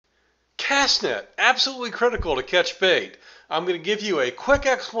cast net, absolutely critical to catch bait. I'm going to give you a quick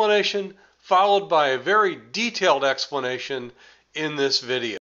explanation followed by a very detailed explanation in this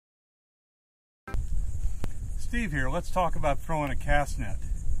video. Steve here. Let's talk about throwing a cast net.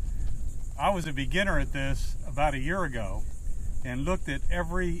 I was a beginner at this about a year ago and looked at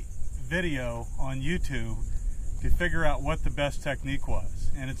every video on YouTube to figure out what the best technique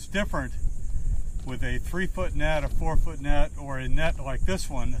was. And it's different with a 3-foot net, a 4-foot net, or a net like this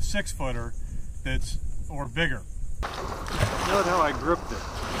one, a 6-footer that's or bigger. Note how I gripped it.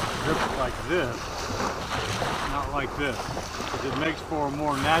 I gripped it like this, not like this, because it makes for a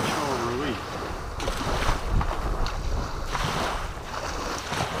more natural release.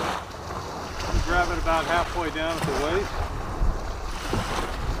 You grab it about halfway down at the waist,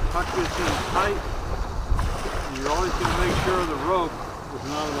 tuck this in tight, and you're always going to make sure the rope is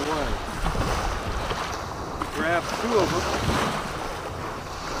not in the way. Grab 2 of them,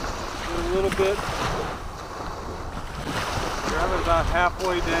 get a little bit, grab it about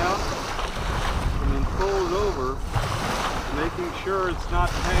halfway down, and then fold it over, making sure it's not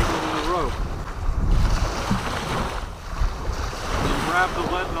tangled in the rope. And grab the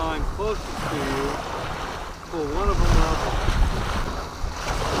lead line closest to you, pull one of them up,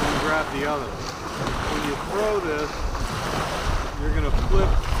 and then grab the other. When you throw this, you're going to flip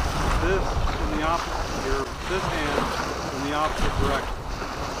this in the opposite, this hand in the opposite direction.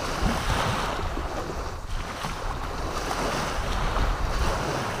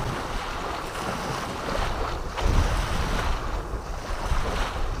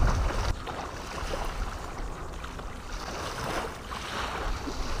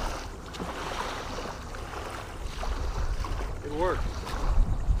 It works.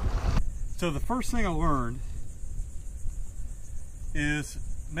 So the first thing I learned is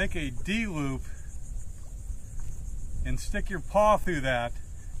make a D-loop and stick your paw through that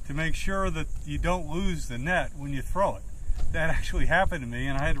to make sure that you don't lose the net when you throw it. That actually happened to me,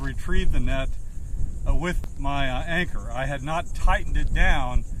 and I had to retrieve the net with my anchor. I had not tightened it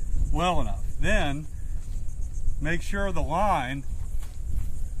down well enough. Then make sure the line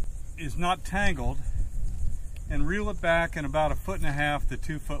is not tangled and reel it back in about 1.5 to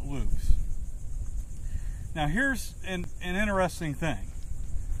 2 foot loops. Now here's an interesting thing.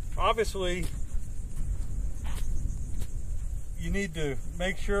 Obviously, you need to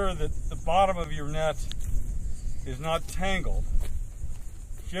make sure that the bottom of your net is not tangled.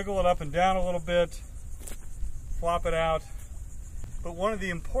 Jiggle it up and down a little bit, flop it out. But one of the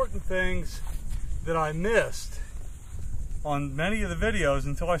important things that I missed on many of the videos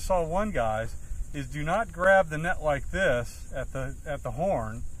until I saw one guy's is do not grab the net like this at the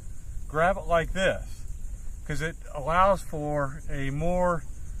horn. Grab it like this, because it allows for a more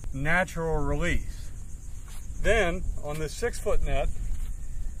natural release. Then on this 6-foot net,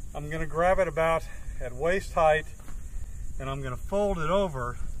 I'm going to grab it about at waist height, and I'm going to fold it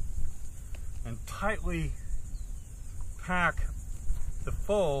over and tightly pack the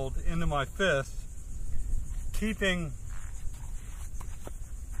fold into my fist, keeping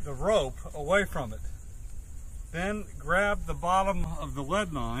the rope away from it. Then grab the bottom of the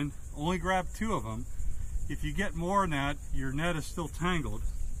lead line, only grab 2 of them. If you get more than that, your net is still tangled.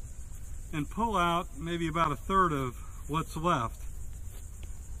 And pull out maybe about 1/3 of what's left.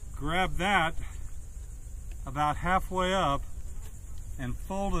 Grab that about halfway up and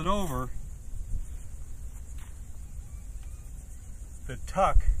fold it over the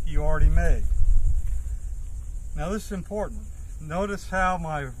tuck you already made. Now this is important. Notice how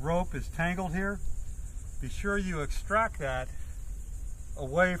my rope is tangled here. Be sure you extract that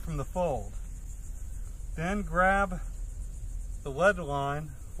away from the fold. Then grab the lead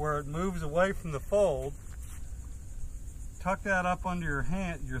line where it moves away from the fold, tuck that up under your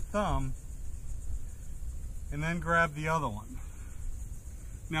hand, your thumb, and then grab the other one.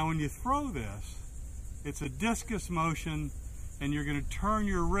 Now when you throw this, it's a discus motion, and you're going to turn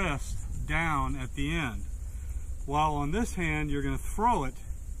your wrist down at the end. While on this hand, you're going to throw it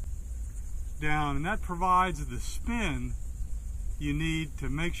down, and that provides the spin you need to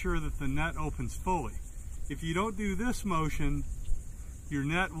make sure that the net opens fully. If you don't do this motion, your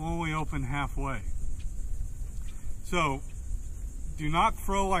net will only open halfway. So do not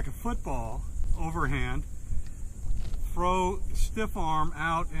throw like a football overhand. Throw stiff arm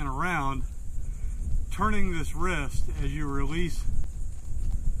out and around, turning this wrist as you release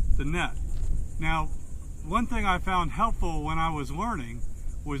the net. Now, one thing I found helpful when I was learning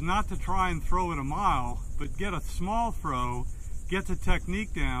was not to try and throw it a mile, but get a small throw, get the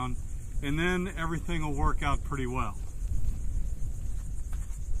technique down, and then everything will work out pretty well.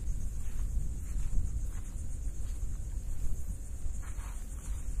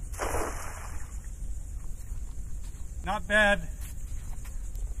 Not bad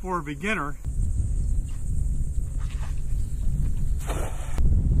for a beginner.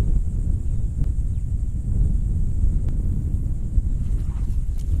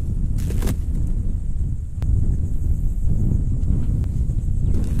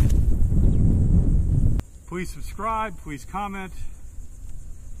 Please subscribe, please comment,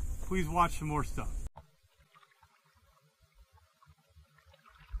 please watch some more stuff.